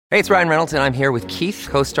Hey, it's Ryan Reynolds, and I'm here with Keith,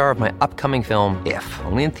 co-star of my upcoming film, If,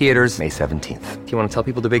 only in theaters May 17th. Do you want to tell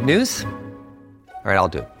people the big news? All right, I'll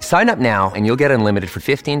do it. Sign up now and you'll get unlimited for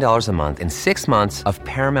 $15 a month and 6 months of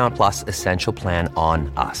Paramount Plus Essential Plan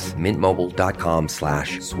on us.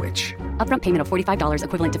 MintMobile.com/switch. Upfront payment of $45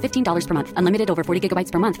 equivalent to $15 per month. Unlimited over 40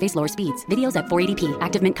 gigabytes per month. Face lower speeds. Videos at 480p.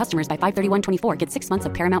 Active Mint customers by 531.24 get 6 months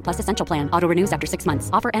of Paramount Plus Essential Plan. Auto renews after 6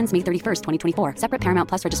 months. Offer ends May 31st, 2024. Separate Paramount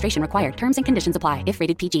Plus registration required. Terms and conditions apply if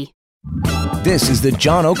rated PG. This is the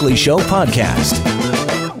John Oakley Show podcast.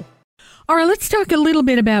 All right, let's talk a little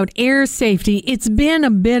bit about air safety. It's been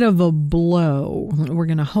a bit of a blow. We're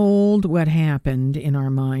going to hold what happened in our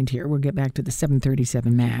mind here. We'll get back to the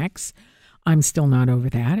 737 MAX. I'm still not over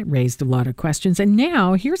that. It raised a lot of questions. And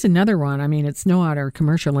now here's another one. I mean, it's no other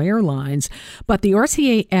commercial airlines, but the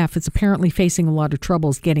RCAF is apparently facing a lot of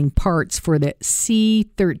troubles getting parts for the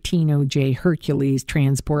C-13OJ Hercules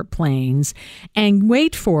transport planes. And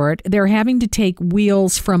wait for it, they're having to take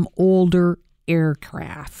wheels from older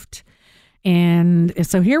aircraft. And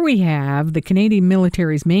so here we have the Canadian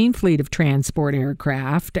military's main fleet of transport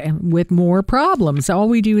aircraft with more problems. All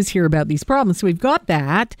we do is hear about these problems. So we've got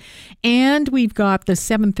that, and we've got the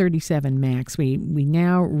 737 MAX. We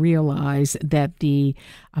now realize that the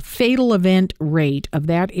fatal event rate of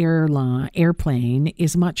that airplane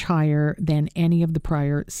is much higher than any of the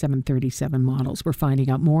prior 737 models. We're finding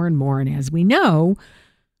out more and more, and as we know,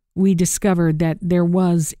 we discovered that there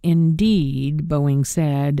was indeed, Boeing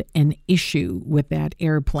said, an issue with that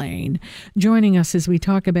airplane. Joining us as we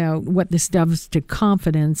talk about what this does to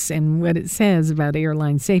confidence and what it says about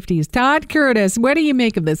airline safety is Todd Curtis. What do you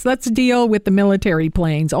make of this? Let's deal with the military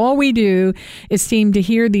planes. All we do is seem to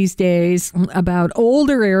hear these days about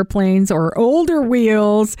older airplanes or older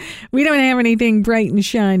wheels. We don't have anything bright and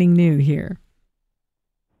shining new here.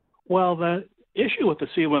 Well, the issue with the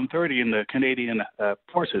C-130 and the Canadian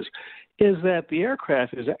forces is that the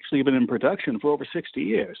aircraft has actually been in production for over 60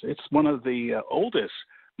 years. It's one of the oldest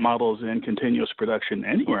models in continuous production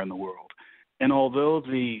anywhere in the world. And although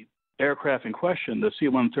the aircraft in question, the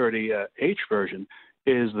C-130H version,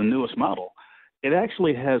 is the newest model, it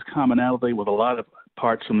actually has commonality with a lot of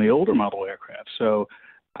parts from the older model aircraft. So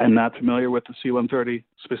I'm not familiar with the C-130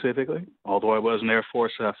 specifically, although I was an Air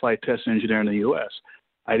Force flight test engineer in the U.S.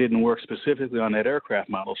 I didn't work specifically on that aircraft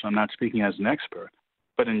model, so I'm not speaking as an expert.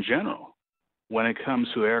 But in general, when it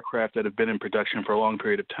comes to aircraft that have been in production for a long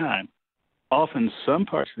period of time, often some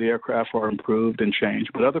parts of the aircraft are improved and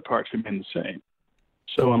changed, but other parts remain the same.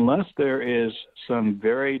 So unless there is some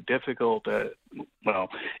very difficult,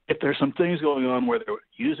 if there's some things going on where they're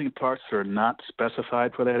using parts that are not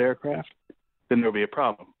specified for that aircraft, then there'll be a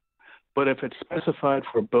problem. But if it's specified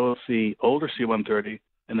for both the older C-130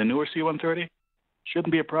 and the newer C-130,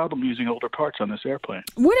 shouldn't be a problem using older parts on this airplane.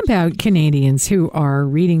 What about Canadians who are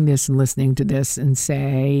reading this and listening to this and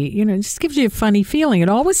say, it just gives you a funny feeling. It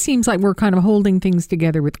always seems like we're kind of holding things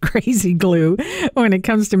together with crazy glue when it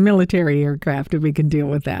comes to military aircraft, if we can deal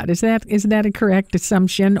with that. Is that a correct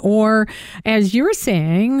assumption? Or, as you're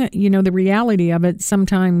saying, the reality of it,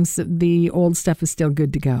 sometimes the old stuff is still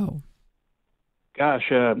good to go?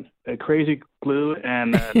 Gosh, crazy glue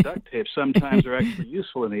and duct tape sometimes are actually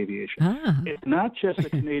useful in aviation. It's not just a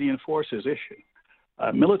Canadian Forces issue.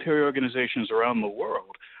 Military organizations around the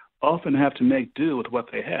world often have to make do with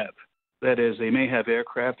what they have. That is, they may have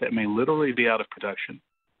aircraft that may literally be out of production.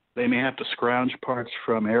 They may have to scrounge parts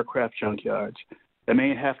from aircraft junkyards. They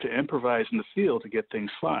may have to improvise in the field to get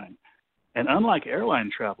things flying. And unlike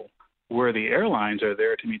airline travel, where the airlines are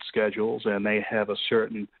there to meet schedules and they have a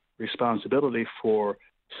certain responsibility for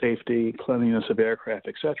safety, cleanliness of aircraft,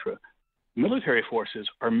 etc., military forces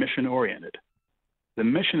are mission-oriented. The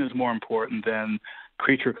mission is more important than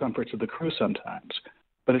creature comforts of the crew sometimes,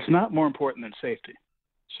 but it's not more important than safety.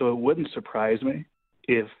 So it wouldn't surprise me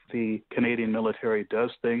if the Canadian military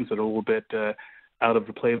does things that are a little bit out of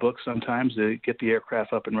the playbook sometimes to get the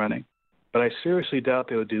aircraft up and running. But I seriously doubt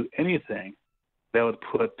they would do anything that would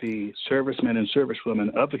put the servicemen and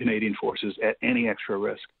servicewomen of the Canadian forces at any extra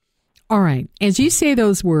risk. All right. As you say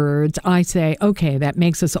those words, I say, okay, that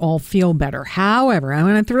makes us all feel better. However, I'm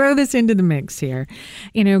going to throw this into the mix here.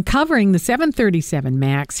 Covering the 737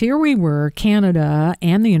 MAX, here we were, Canada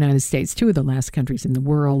and the United States, two of the last countries in the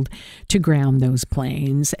world to ground those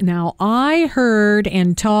planes. Now, I heard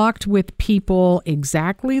and talked with people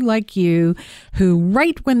exactly like you who,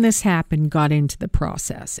 right when this happened, got into the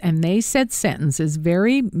process. And they said sentences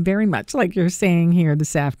very, very much like you're saying here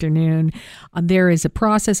this afternoon. There is a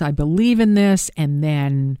process, I believe in this, and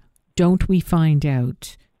then don't we find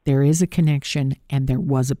out there is a connection and there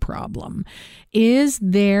was a problem? Is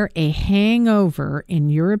there a hangover, in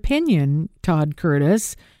your opinion, Todd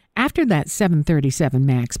Curtis, after that 737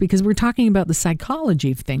 MAX? Because we're talking about the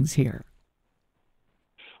psychology of things here.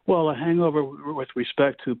 Well, a hangover with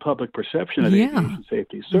respect to public perception of Yeah. aviation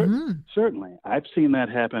safety. Certainly. I've seen that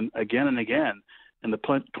happen again and again in the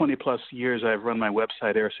 20-plus years I've run my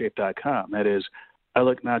website, airsafe.com. That is, I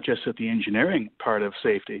look not just at the engineering part of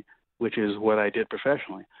safety, which is what I did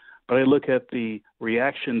professionally, but I look at the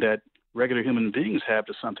reaction that regular human beings have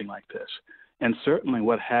to something like this. And certainly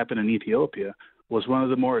what happened in Ethiopia was one of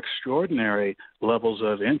the more extraordinary levels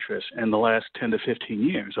of interest in the last 10 to 15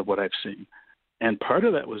 years of what I've seen. And part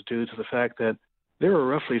of that was due to the fact that there were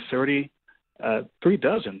roughly 3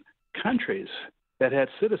 dozen countries that had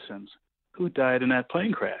citizens who died in that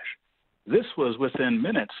plane crash. This was within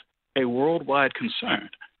minutes a worldwide concern.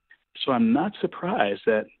 So I'm not surprised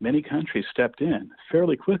that many countries stepped in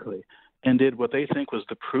fairly quickly and did what they think was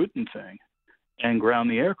the prudent thing and ground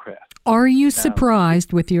the aircraft. Are you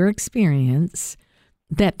surprised with your experience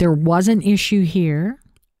that there was an issue here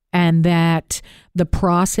and that the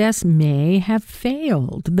process may have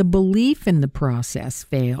failed? The belief in the process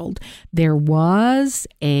failed. There was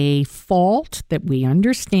a fault that we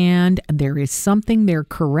understand. There is something they're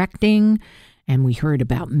correcting. And we heard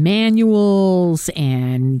about manuals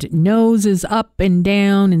and noses up and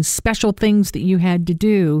down and special things that you had to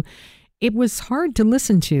do. It was hard to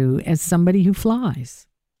listen to as somebody who flies.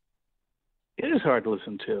 It is hard to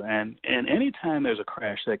listen to. And any time there's a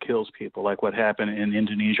crash that kills people, like what happened in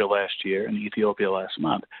Indonesia last year and Ethiopia last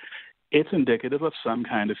month, it's indicative of some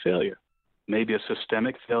kind of failure. Maybe a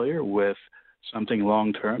systemic failure with something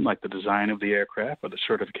long-term, like the design of the aircraft or the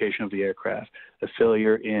certification of the aircraft, a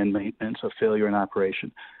failure in maintenance, a failure in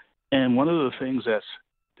operation. And one of the things that's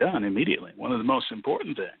done immediately, one of the most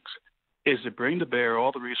important things, is to bring to bear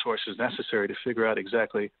all the resources necessary to figure out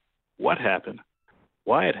exactly what happened,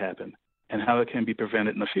 why it happened, and how it can be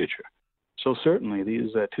prevented in the future. So certainly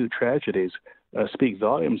these 2 tragedies speak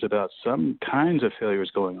volumes about some kinds of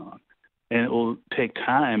failures going on. And it will take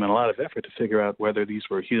time and a lot of effort to figure out whether these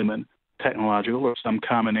were human, technological, or some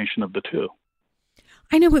combination of the two.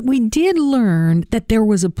 I know, but we did learn that there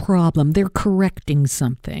was a problem. They're correcting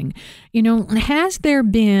something. You know, has there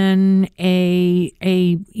been a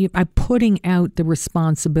putting out the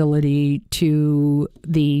responsibility to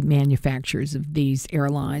the manufacturers of these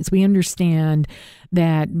airlines? We understand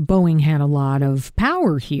that Boeing had a lot of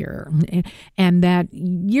power here, and that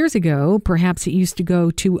years ago, perhaps it used to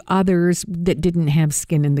go to others that didn't have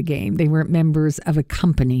skin in the game. They weren't members of a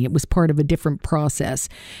company. It was part of a different process.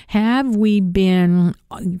 Have we been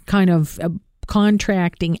kind of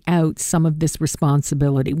contracting out some of this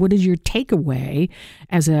responsibility? What is your takeaway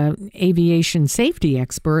as an aviation safety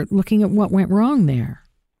expert looking at what went wrong there?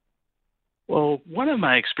 Well, one of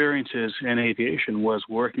my experiences in aviation was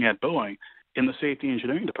working at Boeing in the safety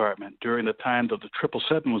engineering department during the time that the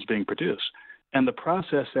 777 was being produced. And the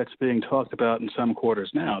process that's being talked about in some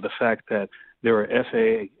quarters now, the fact that there are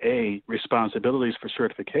FAA responsibilities for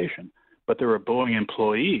certification, but there are Boeing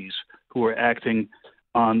employees who are acting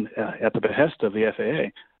on at the behest of the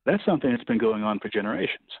FAA, that's something that's been going on for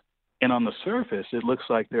generations. And on the surface, it looks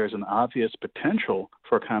like there's an obvious potential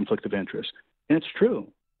for conflict of interest. And it's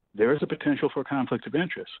true. There is a potential for conflict of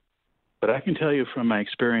interest. But I can tell you from my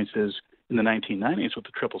experiences in the 1990s with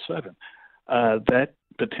the 777, that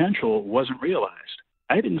potential wasn't realized.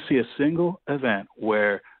 I didn't see a single event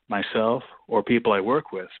where myself or people I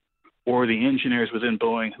work with or the engineers within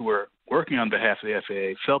Boeing who were working on behalf of the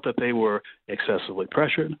FAA felt that they were excessively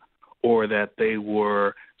pressured or that they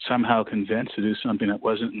were somehow convinced to do something that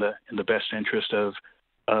wasn't in the best interest of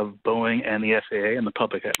Boeing and the FAA and the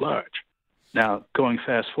public at large. Now, going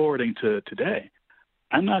fast forwarding to today,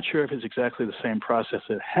 I'm not sure if it's exactly the same process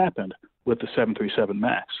that happened with the 737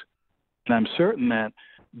 MAX. And I'm certain that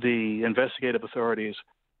the investigative authorities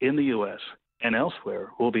in the U.S. and elsewhere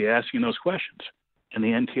will be asking those questions. And the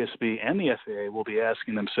NTSB and the FAA will be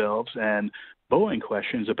asking themselves and Boeing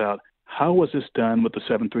questions about how was this done with the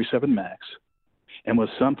 737 MAX? And was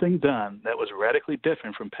something done that was radically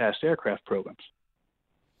different from past aircraft programs?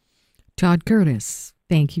 Todd Curtis,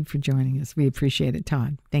 thank you for joining us. We appreciate it,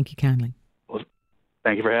 Todd. Thank you kindly. Well,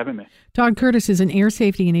 thank you for having me. Todd Curtis is an air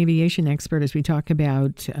safety and aviation expert as we talk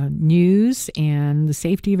about news and the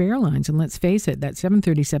safety of airlines. And let's face it, that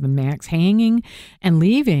 737 MAX hanging and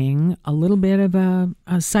leaving a little bit of a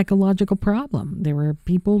psychological problem. There were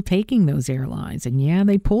people taking those airlines, and yeah,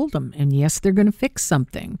 they pulled them. And yes, they're going to fix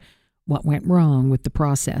something. What went wrong with the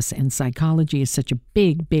process? And psychology is such a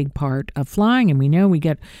big, big part of flying. And we know we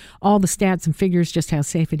get all the stats and figures just how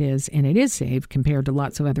safe it is. And it is safe compared to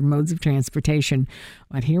lots of other modes of transportation.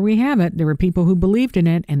 But here we have it. There were people who believed in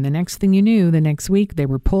it. And the next thing you knew, the next week, they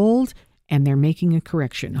were pulled and they're making a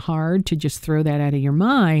correction. Hard to just throw that out of your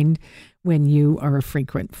mind when you are a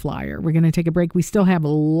frequent flyer. We're going to take a break. We still have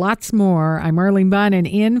lots more. I'm Arlene Bonin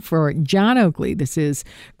in for John Oakley. This is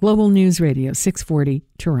Global News Radio 640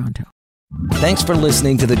 Toronto. Thanks for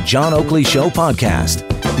listening to the John Oakley Show podcast.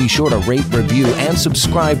 Be sure to rate, review, and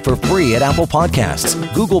subscribe for free at Apple Podcasts,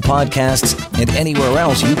 Google Podcasts, and anywhere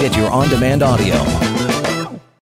else you get your on-demand audio.